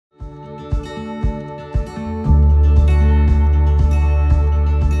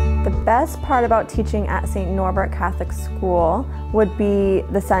Best part about teaching at St. Norbert Catholic School would be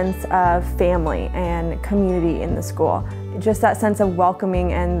the sense of family and community in the school. Just that sense of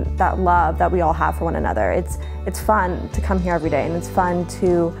welcoming and that love that we all have for one another. It's fun to come here every day, and it's fun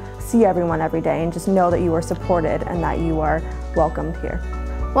to see everyone every day and just know that you are supported and that you are welcomed here.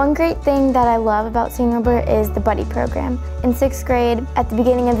 One great thing that I love about St. Norbert is the buddy program. In 6th grade, at the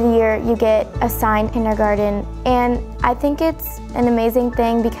beginning of the year, you get assigned kindergarten, and I think it's an amazing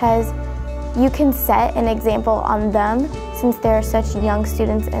thing because you can set an example on them since they're such young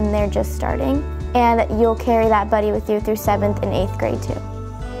students and they're just starting, and you'll carry that buddy with you through 7th and 8th grade too.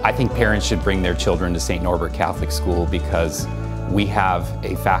 I think parents should bring their children to St. Norbert Catholic School because we have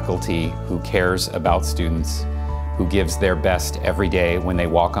a faculty who cares about students, who gives their best every day when they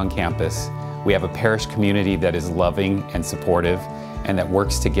walk on campus. We have a parish community that is loving and supportive and that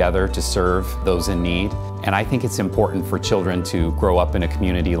works together to serve those in need. And I think it's important for children to grow up in a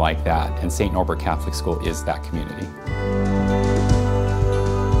community like that, and St. Norbert Catholic School is that community.